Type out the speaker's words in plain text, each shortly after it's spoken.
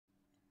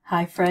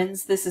Hi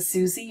friends, this is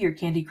Susie, your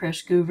Candy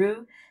Crush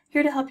guru,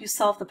 here to help you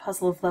solve the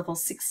puzzle of level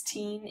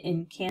 16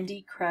 in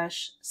Candy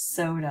Crush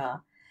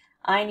Soda.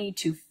 I need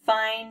to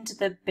find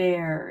the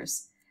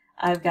bears.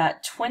 I've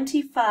got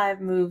 25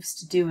 moves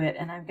to do it,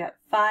 and I've got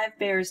 5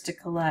 bears to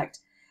collect.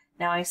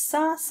 Now I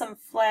saw some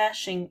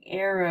flashing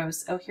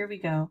arrows. Oh, here we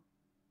go.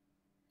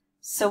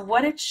 So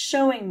what it's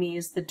showing me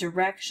is the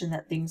direction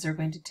that things are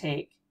going to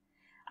take.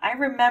 I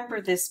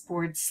remember this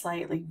board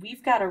slightly.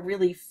 We've got a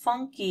really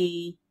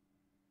funky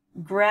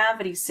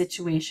gravity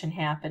situation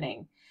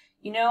happening.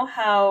 You know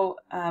how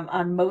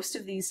on most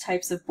of these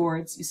types of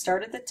boards you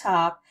start at the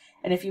top,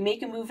 and if you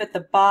make a move at the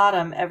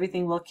bottom,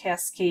 everything will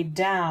cascade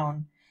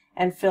down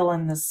and fill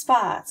in the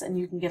spots, and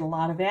you can get a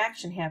lot of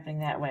action happening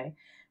that way.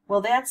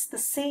 Well, that's the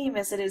same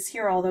as it is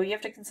here, although you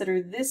have to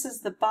consider this is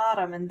the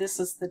bottom and this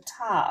is the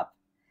top.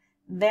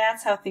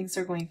 That's how things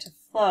are going to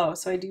flow.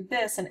 So I do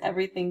this and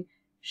everything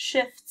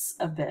shifts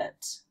a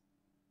bit.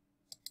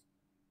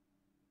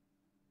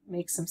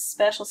 Make some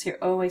specials here.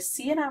 Oh, I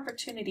see an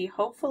opportunity,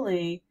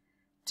 hopefully,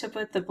 to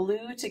put the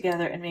blue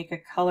together and make a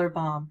color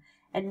bomb.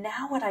 And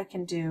now what I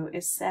can do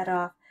is set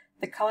off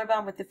the color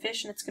bomb with the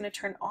fish, and it's going to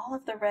turn all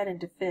of the red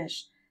into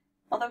fish.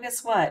 Although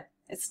guess what?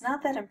 It's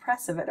not that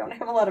impressive. I don't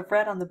have a lot of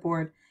red on the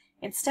board.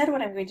 Instead,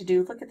 what I'm going to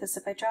do, look at this,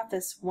 if I drop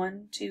this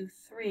 1, 2,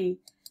 3,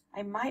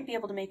 I might be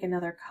able to make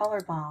another color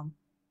bomb.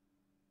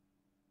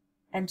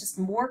 And just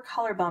more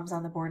color bombs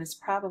on the board is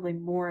probably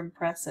more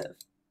impressive.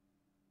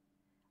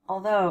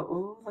 Although,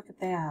 ooh, look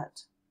at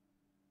that.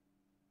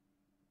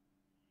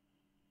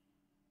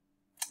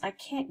 I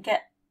can't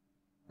get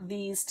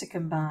these to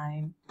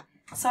combine.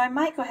 So I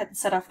might go ahead and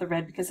set off the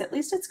red because at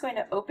least it's going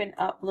to open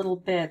up little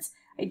bits.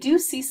 I do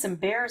see some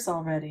bears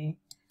already.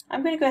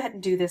 I'm going to go ahead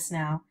and do this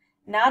now.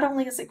 Not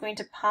only is it going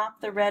to pop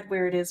the red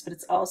where it is, but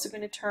it's also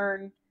going to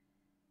turn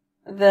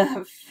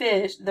the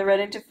red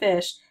into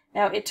fish.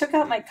 Now it took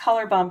out my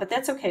color bomb, but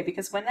that's okay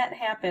because when that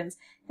happens,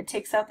 it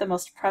takes out the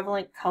most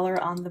prevalent color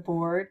on the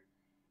board.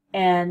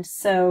 And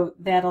so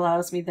that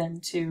allows me then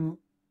to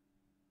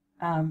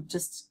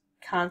just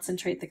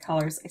concentrate the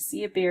colors. I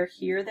see a bear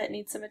here that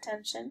needs some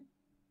attention.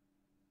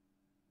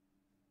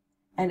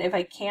 And if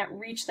I can't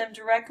reach them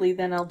directly,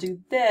 then I'll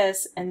do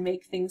this and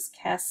make things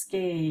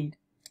cascade.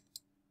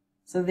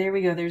 So there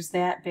we go. There's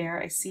that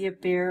bear. I see a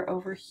bear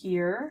over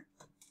here.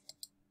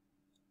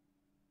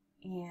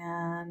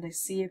 And I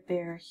see a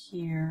bear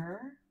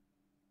here.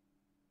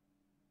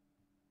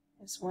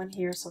 There's one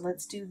here. So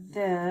let's do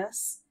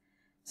this.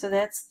 So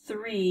that's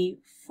 3,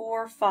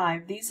 4,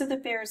 5. These are the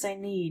bears I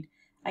need.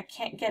 I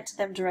can't get to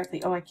them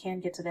directly. Oh, I can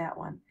get to that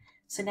one.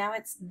 So now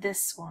it's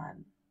this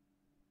one.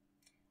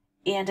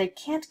 And I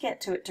can't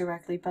get to it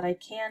directly, but I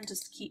can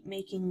just keep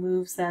making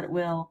moves that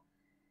will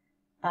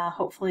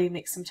hopefully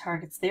make some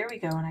targets. There we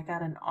go, and I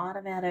got an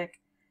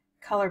automatic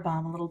color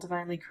bomb, a little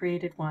divinely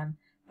created one.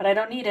 But I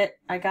don't need it.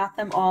 I got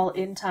them all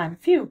in time.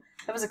 Phew,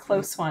 that was a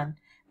close one.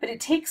 But it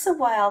takes a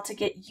while to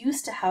get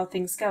used to how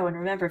things go. And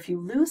remember, if you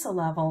lose a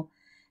level,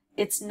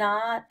 it's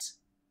not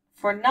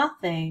for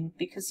nothing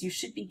because you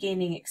should be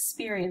gaining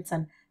experience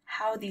on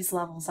how these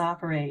levels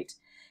operate.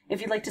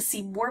 If you'd like to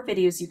see more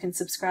videos, you can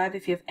subscribe.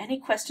 If you have any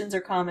questions or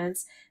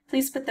comments,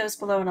 please put those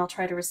below and I'll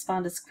try to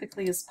respond as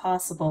quickly as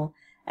possible.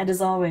 And as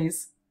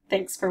always,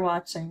 thanks for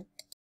watching.